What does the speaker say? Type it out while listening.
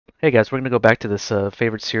Hey guys, we're gonna go back to this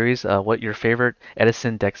favorite series, what your favorite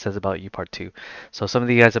Edison deck says about you, part two. So some of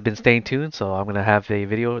you guys have been staying tuned, so I'm gonna have a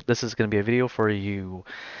video. This is gonna be a video for you.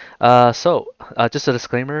 Just a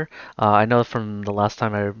disclaimer. I know from the last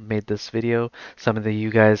time I made this video, some of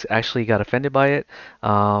you guys actually got offended by it.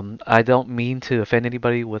 I don't mean to offend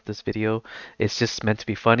anybody with this video. It's just meant to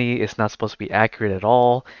be funny. It's not supposed to be accurate at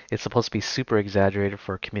all. It's supposed to be super exaggerated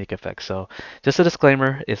for comedic effect. So just a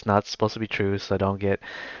disclaimer. It's not supposed to be true, so don't get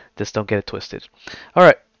it twisted. All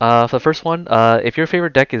right. For the first one, if your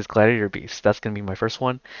favorite deck is Gladiator Beast, that's gonna be my first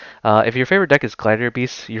one. If your favorite deck is Gladiator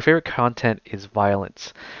Beast, your favorite content is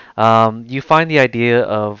violence. You find the idea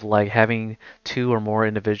of like having two or more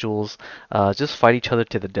individuals just fight each other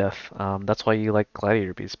to the death. That's why you like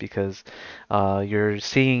Gladiator Beast because you're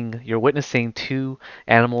witnessing two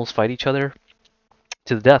animals fight each other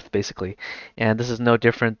to the death, basically. And this is no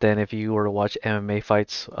different than if you were to watch MMA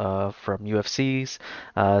fights from UFCs.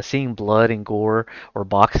 Seeing blood and gore, or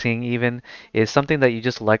boxing even, is something that you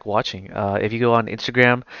just like watching. If you go on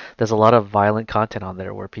Instagram, there's a lot of violent content on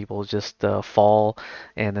there where people just fall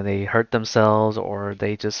and then they hurt themselves, or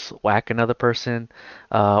they just whack another person,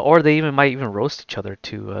 or they even might even roast each other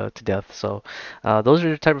to death. So those are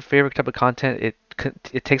your favorite type of content.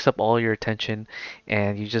 It takes up all your attention,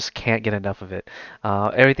 and you just can't get enough of it.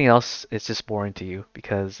 Everything else is just boring to you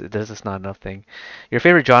because there's just not enough thing. Your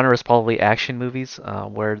favorite genre is probably action movies,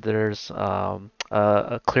 where there's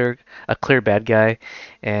a clear bad guy,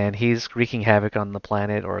 and he's wreaking havoc on the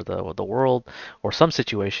planet or the world or some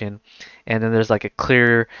situation, and then there's like a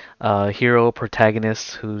clear hero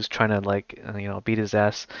protagonist who's trying to beat his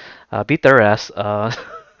ass, beat their ass.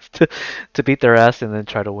 To, to beat their ass and then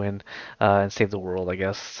try to win and save the world, I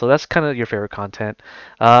guess. So that's kind of your favorite content.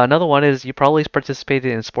 Another one is you probably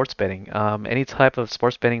participated in sports betting. Any type of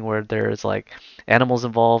sports betting where there's like animals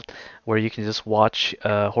involved, where you can just watch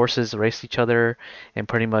horses race each other, and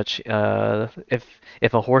pretty much if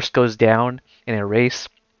a horse goes down in a race,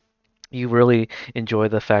 you really enjoy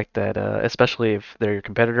the fact that, especially if they're your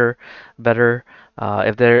competitor, better.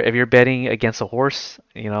 If you're betting against a horse,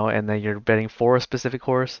 and then you're betting for a specific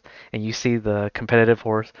horse, and you see the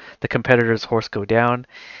competitor's horse go down,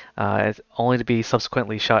 it's only to be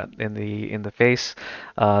subsequently shot in the face.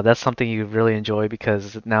 That's something you really enjoy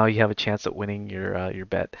because now you have a chance at winning your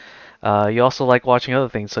bet. You also like watching other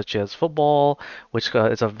things such as football, which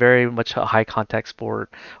is a very much a high contact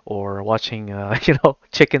sport, or watching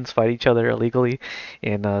chickens fight each other illegally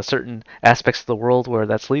in certain aspects of the world where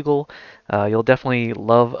that's legal. You'll definitely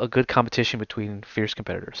love a good competition between fierce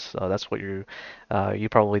competitors. So that's what you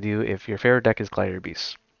probably do if your favorite deck is Gladiator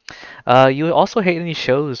Beasts. You also hate any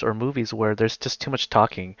shows or movies where there's just too much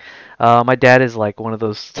talking. My dad is like one of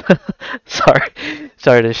those.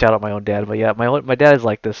 Sorry to shout out my own dad, but yeah, my dad is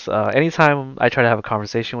like this. Anytime I try to have a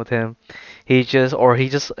conversation with him,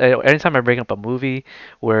 anytime I bring up a movie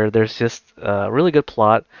where there's just a really good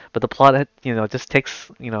plot, but the plot just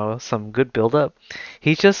takes some good build up,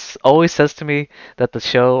 he just always says to me that the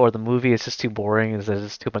show or the movie is just too boring, and there's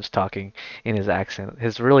just too much talking in his accent,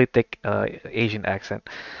 his really thick Asian accent.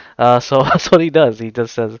 So that's what he does. He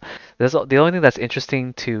just says the only thing that's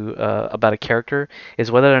interesting to about a character is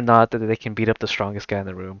whether or not that they can beat up the strongest guy in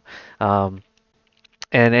the room. Um,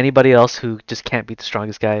 and anybody else who just can't beat the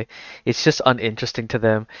strongest guy, it's just uninteresting to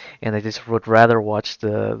them, and they just would rather watch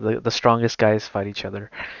the strongest guys fight each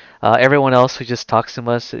other. Everyone else who just talks too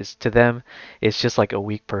much is to them, it's just like a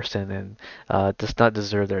weak person and does not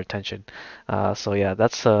deserve their attention. So yeah,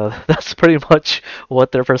 that's that's pretty much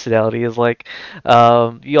what their personality is like.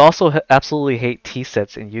 You also absolutely hate T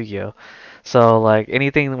sets in Yu-Gi-Oh! So like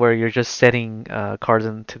anything where you're just setting cards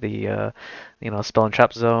into the spell and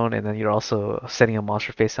trap zone, and then you're also setting a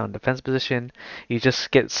monster face down in defense position. You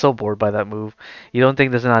just get so bored by that move. You don't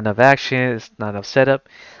think there's not enough action, it's not enough setup.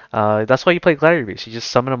 That's why you play Gladiator Beast. You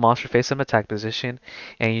just summon a monster face in attack position,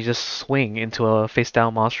 and you just swing into a face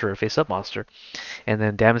down monster or face up monster. And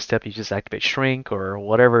then damage step, you just activate Shrink or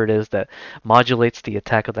whatever it is that modulates the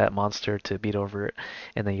attack of that monster to beat over it.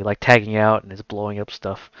 And then you like tagging out and it's blowing up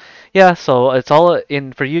stuff. Yeah, so it's all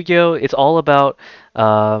in for Yu-Gi-Oh! It's all about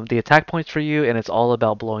the attack points for you, and it's all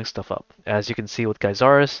about blowing stuff up. As you can see with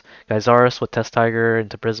Geysaris with Test Tiger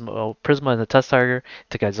into Prisma, Prisma and the Test Tiger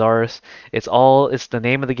to Geysaris. It's the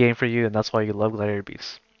name of the game for you, and that's why you love Gladiator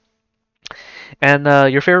Beasts. And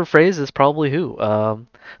your favorite phrase is probably who.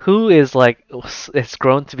 Who is like it's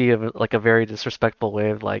grown to be like a very disrespectful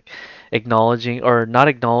way of like acknowledging or not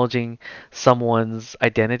acknowledging someone's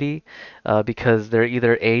identity, because they're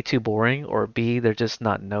either A, too boring, or B, they're just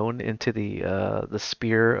not known into the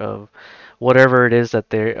sphere of whatever it is that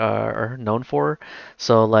they are known for.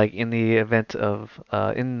 So like in the event of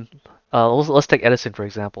in let's take Edison for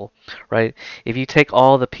example, right? If you take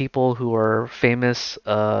all the people who are famous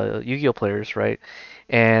Yu-Gi-Oh players, right?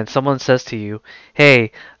 And someone says to you,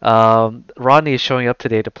 "Hey, Rodney is showing up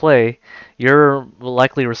today to play," your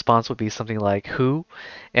likely response would be something like "Who?"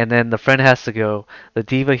 And then the friend has to go, "The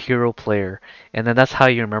Diva Hero player." And then that's how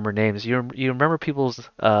you remember names. You remember people's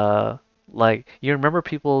you remember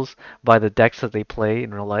people's by the decks that they play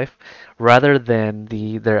in real life, rather than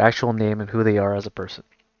their actual name and who they are as a person.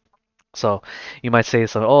 So you might say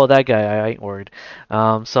something, oh, that guy, I ain't worried.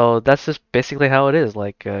 So that's just basically how it is.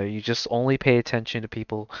 Like you just only pay attention to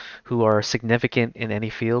people who are significant in any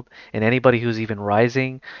field, and anybody who's even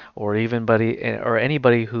rising, or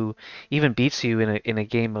anybody who even beats you in a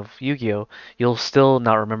game of Yu-Gi-Oh, you'll still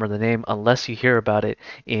not remember the name unless you hear about it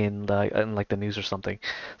in like the news or something.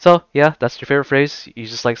 So yeah, that's your favorite phrase. You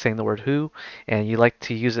just like saying the word who, and you like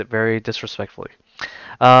to use it very disrespectfully.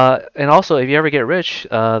 And also, if you ever get rich,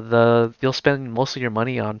 you'll spend most of your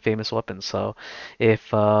money on famous weapons. So, if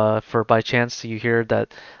for by chance you hear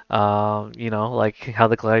that, like how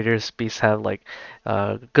the gladiators beasts have like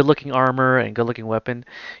good-looking armor and good-looking weapon,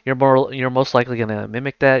 you're most likely gonna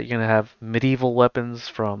mimic that. You're gonna have medieval weapons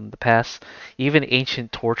from the past, even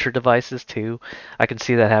ancient torture devices too. I can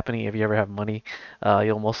see that happening if you ever have money.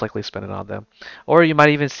 You'll most likely spend it on them, or you might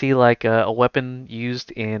even see like a weapon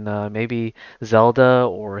used in maybe Zelda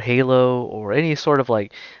or Halo or any sort of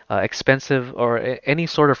like expensive or any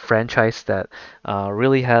sort of franchise that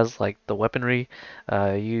really has like the weaponry,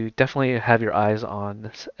 you definitely have your eyes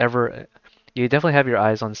on ever. You definitely have your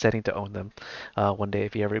eyes on setting to own them one day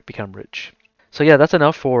if you ever become rich. So yeah, that's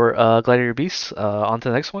enough for Gladiator Beasts. On to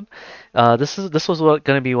the next one. This was going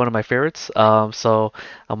to be one of my favorites.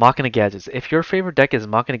 Machina Gadgets. If your favorite deck is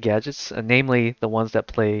Machina Gadgets, namely the ones that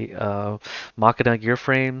play Machina Gear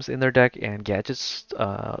Frames in their deck and Gadgets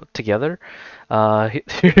together,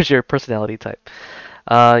 here's your personality type.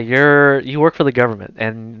 You work for the government,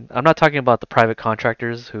 and I'm not talking about the private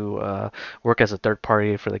contractors who work as a third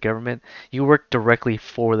party for the government. You work directly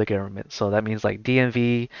for the government, so that means like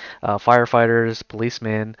DMV, firefighters,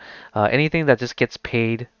 policemen, anything that just gets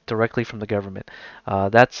paid directly from the government.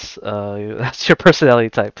 That's your personality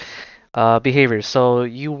type. Behaviors. So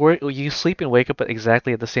you sleep and wake up at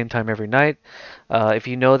exactly at the same time every night. If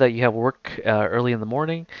you know that you have work early in the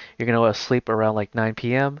morning, you're gonna sleep around like 9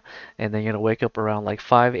 p.m. and then you're gonna wake up around like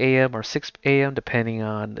 5 a.m. or 6 a.m. depending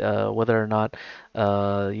on whether or not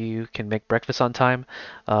you can make breakfast on time.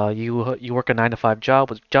 You work a 9 to 5 job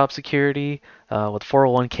with job security, with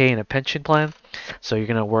 401k and a pension plan. So you're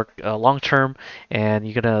gonna work long term and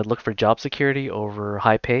you're gonna look for job security over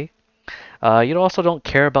high pay. You also don't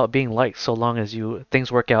care about being liked so long as you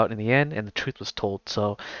things work out in the end and the truth was told.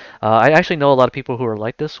 So I actually know a lot of people who are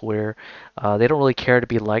like this, where they don't really care to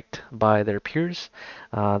be liked by their peers.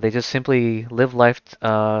 They just simply live life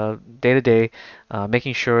day to day,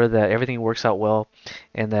 making sure that everything works out well,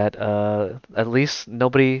 and that at least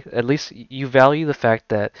you value the fact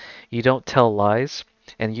that you don't tell lies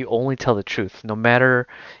and you only tell the truth, no matter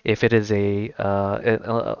if it is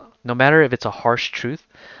no matter if it's a harsh truth,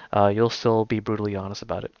 you'll still be brutally honest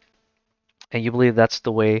about it. And you believe that's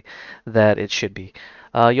the way that it should be.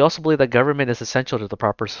 You also believe that government is essential to the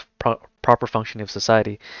proper functioning of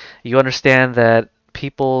society. You understand that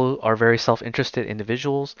people are very self-interested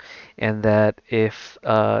individuals, and that if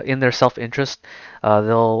in their self-interest,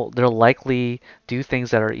 they'll likely do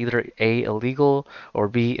things that are either A, illegal, or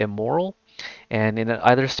B, immoral. And in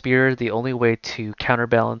either sphere, the only way to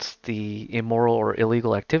counterbalance the immoral or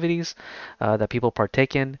illegal activities that people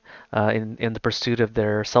partake in the pursuit of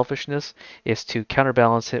their selfishness, is to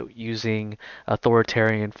counterbalance it using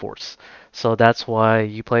authoritarian force. So that's why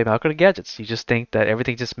you play Malcolm and Gadgets. You just think that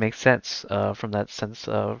everything just makes sense from that sense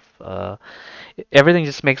of everything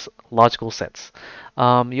just makes logical sense.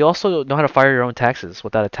 You also know how to file your own taxes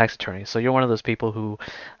without a tax attorney. So you're one of those people who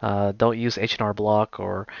don't use H&R Block,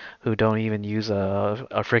 or who don't even use a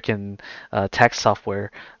freaking tax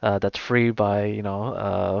software that's free by,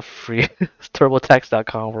 free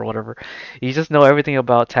turbotax.com or whatever. You just know everything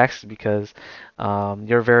about taxes because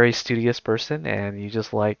you're a very studious person and you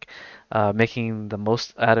just like making the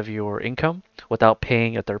most out of your income without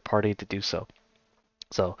paying a third party to do so.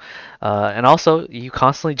 So, and also you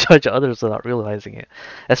constantly judge others without realizing it,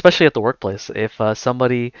 especially at the workplace. If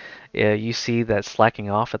somebody you see that's slacking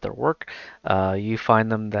off at their work, you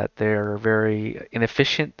find them that they're very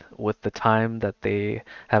inefficient with the time that they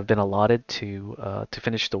have been allotted to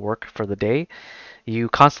finish the work for the day. You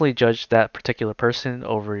constantly judge that particular person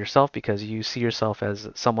over yourself because you see yourself as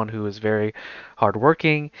someone who is very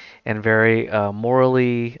hardworking and very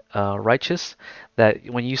morally righteous. That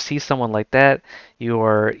when you see someone like that, you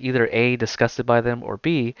are either A, disgusted by them, or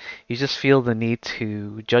B, you just feel the need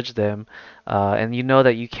to judge them, and you know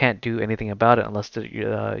that you can't do anything about it unless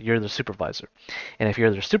you're the supervisor. And if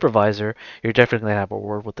you're their supervisor, you're definitely going to have a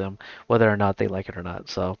word with them, whether or not they like it or not.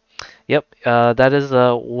 So, yep, that is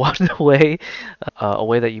one a way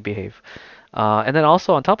that you behave. And then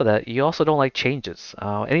also on top of that, you also don't like changes.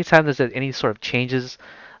 Anytime there's any sort of changes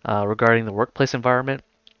regarding the workplace environment,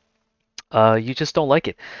 you just don't like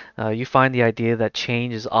it. You find the idea that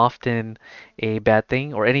change is often a bad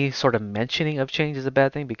thing, or any sort of mentioning of change is a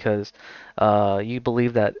bad thing because you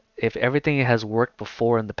believe that if everything has worked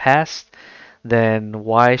before in the past, then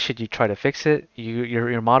why should you try to fix it?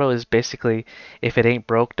 Your motto is basically, if it ain't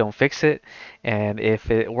broke, don't fix it, and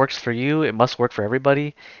if it works for you, it must work for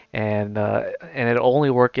everybody, and it'll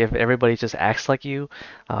only work if everybody just acts like you.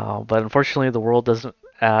 But unfortunately, the world doesn't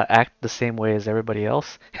act the same way as everybody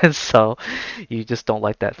else, and so you just don't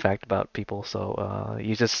like that fact about people. So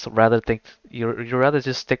you just rather think you rather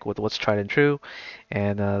just stick with what's tried and true,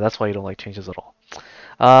 and that's why you don't like changes at all.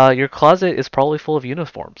 Your closet is probably full of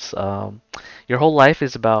uniforms. Your whole life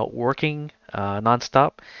is about working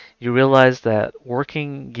nonstop. You realize that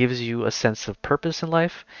working gives you a sense of purpose in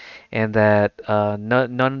life, and that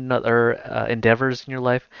none other endeavors in your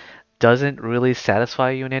life doesn't really satisfy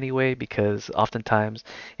you in any way because oftentimes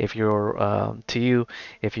if you're to you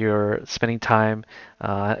if you're spending time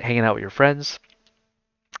hanging out with your friends,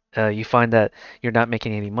 you find that you're not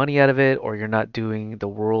making any money out of it, or you're not doing the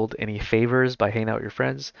world any favors by hanging out with your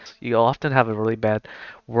friends. You often have a really bad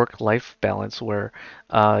work-life balance where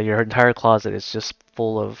your entire closet is just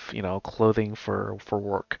full of, clothing for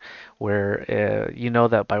work, where you know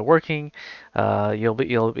that by working, you'll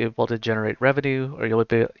be able to generate revenue, or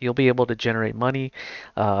you'll be able to generate money,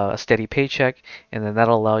 a steady paycheck, and then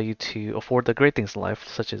that'll allow you to afford the great things in life,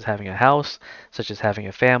 such as having a house, such as having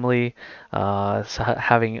a family, so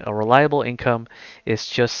having a reliable income is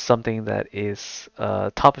just something that is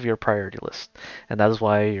top of your priority list, and that is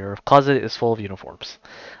why your closet is full of uniforms.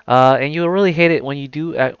 And you really hate it when you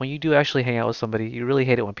do actually hang out with somebody. You really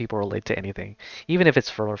hate it when people are late to anything, even if it's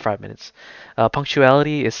for 5 minutes.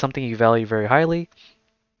 Punctuality is something you value very highly.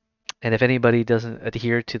 And if anybody doesn't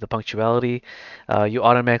adhere to the punctuality, you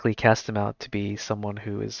automatically cast them out to be someone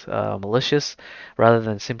who is malicious rather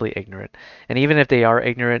than simply ignorant. And even if they are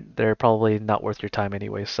ignorant, they're probably not worth your time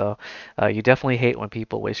anyway. So you definitely hate when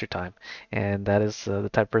people waste your time. And that is the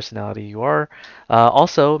type of personality you are.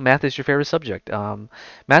 Also, math is your favorite subject.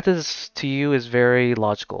 Math is to you is very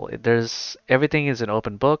logical. There's everything is an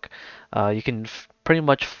open book. You can pretty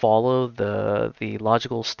much follow the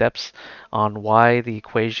logical steps on why the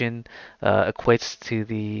equation equates to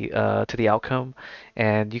the outcome,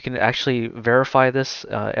 and you can actually verify this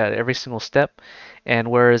at every single step.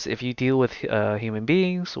 And whereas if you deal with human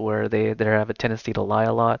beings where they have a tendency to lie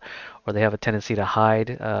a lot, or they have a tendency to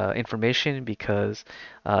hide information because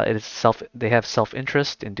it is they have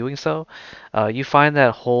self-interest in doing so, you find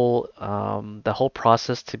the whole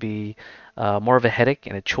process to be more of a headache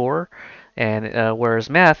and a chore. And whereas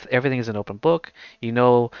math, everything is an open book. You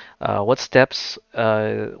know what steps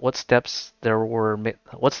were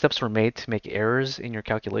made to make errors in your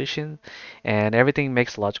calculation, and everything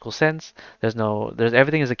makes logical sense. There's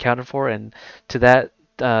everything is accounted for, and to that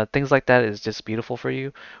things like that is just beautiful for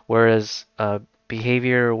you. Whereas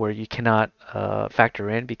behavior where you cannot factor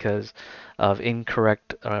in because of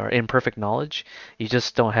incorrect or imperfect knowledge, you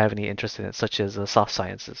just don't have any interest in it, such as soft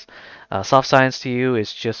sciences. Soft science to you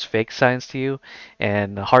is just fake science to you,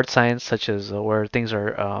 and hard science, such as where things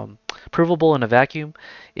are provable in a vacuum,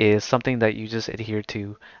 is something that you just adhere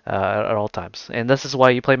to at all times. And this is why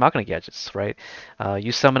you play Machina gadgets, right?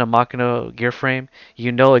 You summon a Machina gear frame,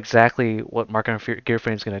 you know exactly what Machina gear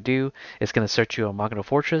frame is going to do. It's going to search you a Machina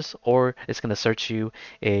fortress, or it's going to search you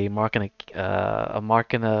a Machina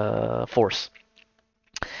force.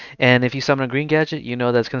 And if you summon a green gadget, you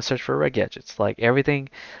know that's going to search for red gadgets. Like everything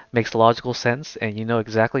makes logical sense, and you know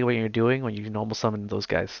exactly what you're doing when you normal summon those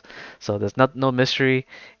guys. So there's no mystery,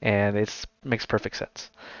 and it makes perfect sense.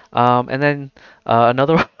 And then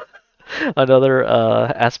another another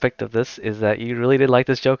aspect of this is that you really didn't like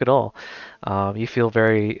this joke at all. You feel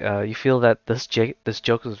that this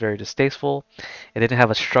joke was very distasteful. It didn't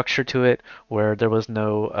have a structure to it where there was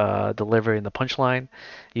no delivery in the punchline.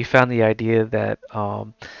 You found the idea that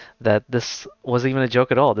that this wasn't even a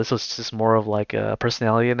joke at all. This was just more of like a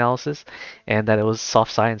personality analysis, and that it was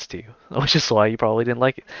soft science to you, which is why you probably didn't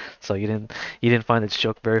like it. So you didn't find this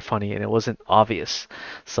joke very funny, and it wasn't obvious.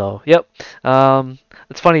 So yep,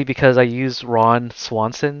 it's funny because I use Ron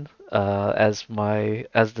Swanson as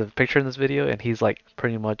the picture in this video, and he's like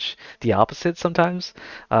pretty much the opposite sometimes,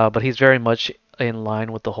 but he's very much in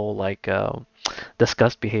line with the whole like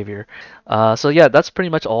disgust behavior. So yeah, that's pretty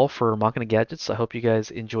much all for Machina Gadgets. I hope you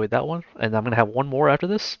guys enjoyed that one, and I'm gonna have one more after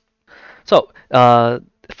this. So,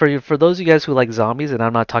 for those of you guys who like zombies, and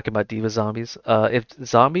I'm not talking about Diva zombies, if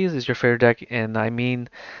zombies is your favorite deck, and I mean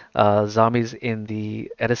zombies in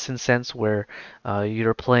the Edison sense, where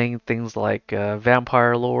you're playing things like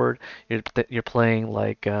Vampire Lord, you're playing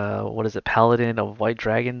like what is it, Paladin of White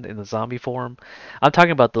Dragon in the zombie form. I'm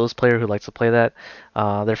talking about those players who likes to play that.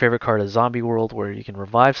 Their favorite card is Zombie World, where you can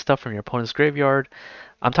revive stuff from your opponent's graveyard.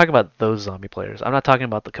 I'm talking about those zombie players. I'm not talking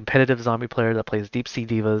about the competitive zombie player that plays Deep Sea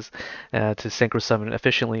Divas to synchro summon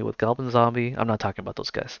efficiently with Goblin Zombie. I'm not talking about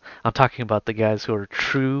those guys. I'm talking about the guys who are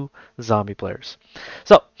true zombie players.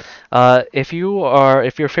 So, if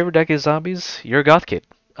your favorite deck is zombies, you're a goth kid.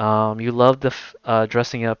 You love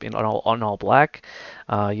dressing up in on all black.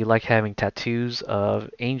 You like having tattoos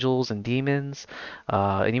of angels and demons,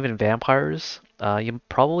 and even vampires. You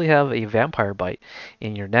probably have a vampire bite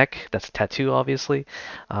in your neck. That's a tattoo, obviously.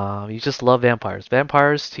 You just love vampires.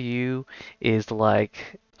 Vampires to you is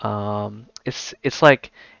like it's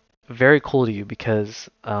like very cool to you because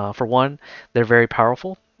for one, they're very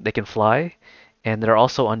powerful. They can fly, and they're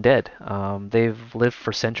also undead. They've lived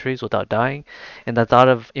for centuries without dying, and the thought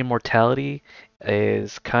of immortality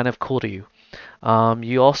is kind of cool to you.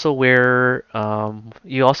 You also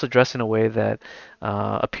dress in a way that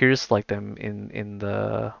appears like them in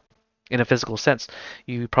a physical sense.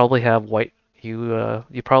 You probably have white. You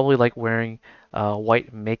probably like wearing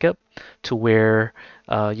white makeup to where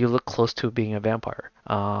you look close to being a vampire,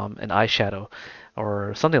 an eyeshadow,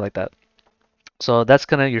 or something like that. So that's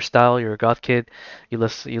kind of your style. You're a goth kid. You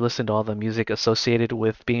listen to all the music associated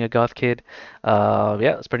with being a goth kid. Yeah,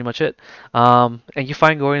 that's pretty much it. And you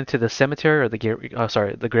find going to the cemetery or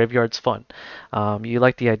the graveyard's fun. You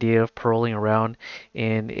like the idea of paroling around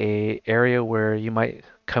in a area where you might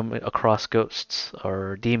come across ghosts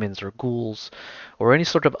or demons or ghouls or any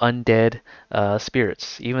sort of undead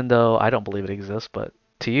spirits. Even though I don't believe it exists, but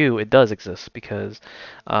to you it does exist because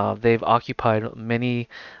uh, they've occupied many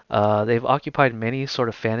they've occupied many sort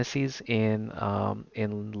of fantasies in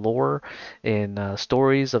lore, in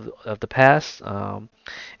stories of the past, and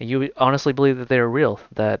you honestly believe that they are real,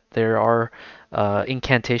 that there are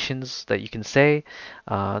incantations that you can say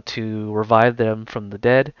to revive them from the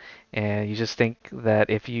dead, and you just think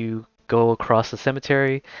that if you go across the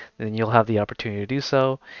cemetery, then you'll have the opportunity to do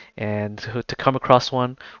so, and to come across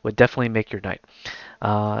one would definitely make your night.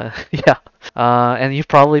 Yeah. And you've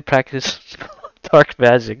probably practiced dark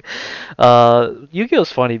magic.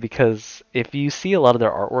 Yu-Gi-Oh's funny because if you see a lot of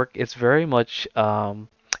their artwork, it's very much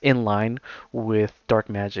in line with dark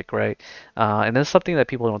magic, right? And that's something that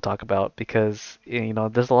people don't talk about because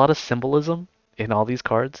there's a lot of symbolism in all these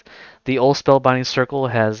cards. The old Spellbinding Circle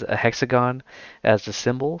has a hexagon as the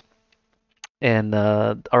symbol, and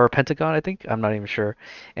or a pentagon, I think. I'm not even sure.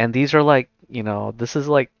 And these are like, this is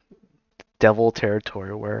like devil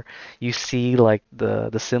territory where you see like the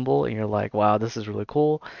symbol and you're like, wow, this is really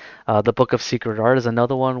cool. The Book of Secret Art is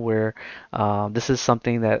another one where this is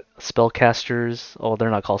something that spellcasters, oh,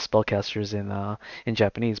 they're not called spellcasters in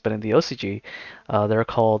Japanese, but in the OCG, they're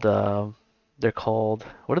called, what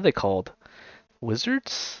are they called?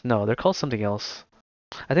 Wizards? No, they're called something else.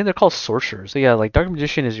 I think they're called sorcerers. So yeah, like Dark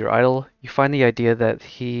Magician is your idol. You find the idea that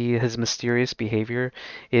his mysterious behavior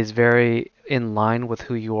is very in line with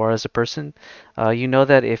who you are as a person. You know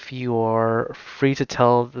that if you are free to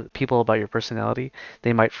tell the people about your personality,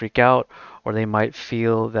 they might freak out or they might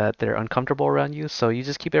feel that they're uncomfortable around you. So you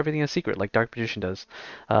just keep everything a secret, like Dark Magician does.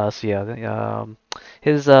 So yeah,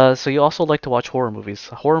 so you also like to watch horror movies.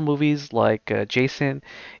 Horror movies like Jason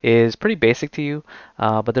is pretty basic to you,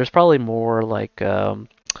 but there's probably more like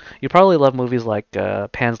you probably love movies like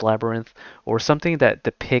Pan's Labyrinth or something that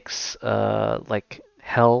depicts like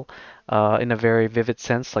hell in a very vivid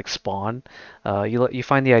sense, like Spawn. You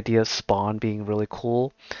find the idea of Spawn being really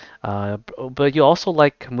cool, but you also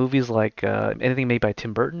like movies like anything made by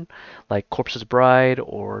Tim Burton, like Corpse's Bride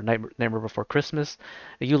or Nightmare Before Christmas.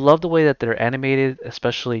 You love the way that they're animated,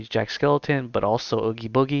 especially Jack Skeleton, but also Oogie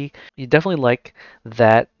Boogie. You definitely like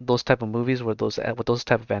those type of movies with those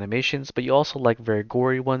type of animations, but you also like very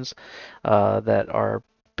gory ones that are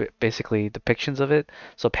basically depictions of it.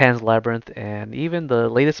 So Pan's Labyrinth and even the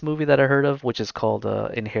latest movie that I heard of, which is called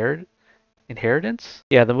Inheritance?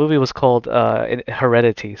 Yeah, the movie was called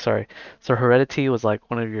Heredity. Sorry. So Heredity was like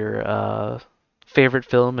one of your favorite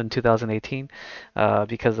film in 2018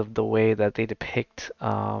 because of the way that they depict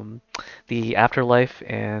the afterlife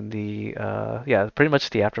and the yeah, pretty much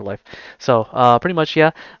the afterlife. So pretty much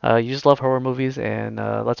yeah, you just love horror movies and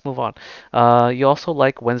let's move on. You also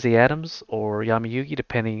like Wednesday Addams or Yami Yugi,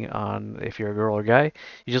 depending on if you're a girl or guy.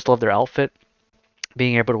 You just love their outfit,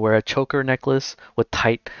 being able to wear a choker necklace with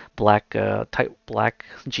tight black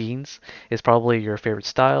jeans is probably your favorite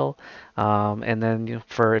style. And then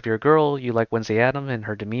for if you're a girl, you like Wednesday Adam and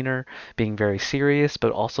her demeanor being very serious,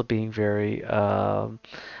 but also being very I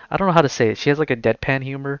don't know how to say it. She has like a deadpan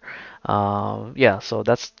humor. Yeah, so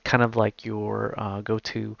that's kind of like your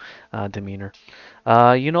go-to demeanor.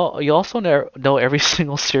 You also know every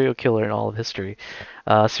single serial killer in all of history.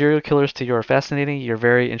 Serial killers to you are fascinating. You're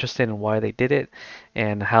very interested in why they did it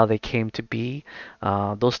and how they came to be.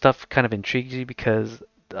 Those stuff kind of intrigues you because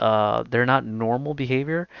they're not normal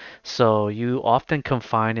behavior. So you often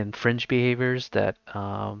find fringe behaviors to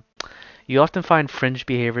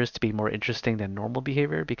be more interesting than normal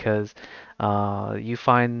behavior because you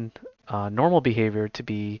find normal behavior to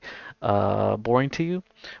be boring to you,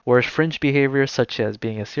 whereas fringe behavior, such as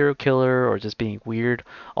being a serial killer or just being weird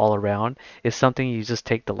all around, is something you just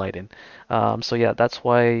take delight in. So yeah, that's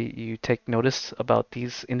why you take notice about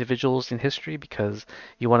these individuals in history because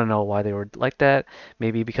you want to know why they were like that.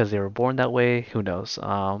 Maybe because they were born that way. Who knows?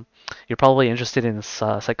 You're probably interested in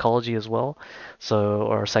psychology as well, so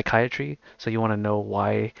or psychiatry. So you want to know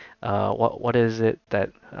why, what is it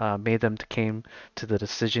that made them to came to the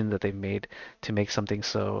decision that they made to make something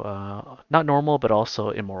so not normal but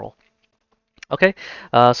also immoral. Okay,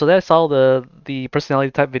 so that's all the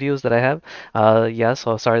personality type videos that I have. Yeah,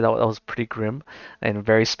 so sorry that was pretty grim and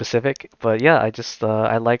very specific, but yeah,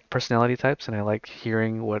 I like personality types and I like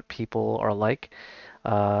hearing what people are like.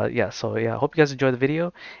 Yeah, so yeah, I hope you guys enjoyed the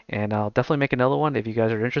video, and I'll definitely make another one if you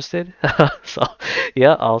guys are interested. So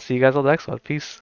yeah, I'll see you guys on the next one. Peace.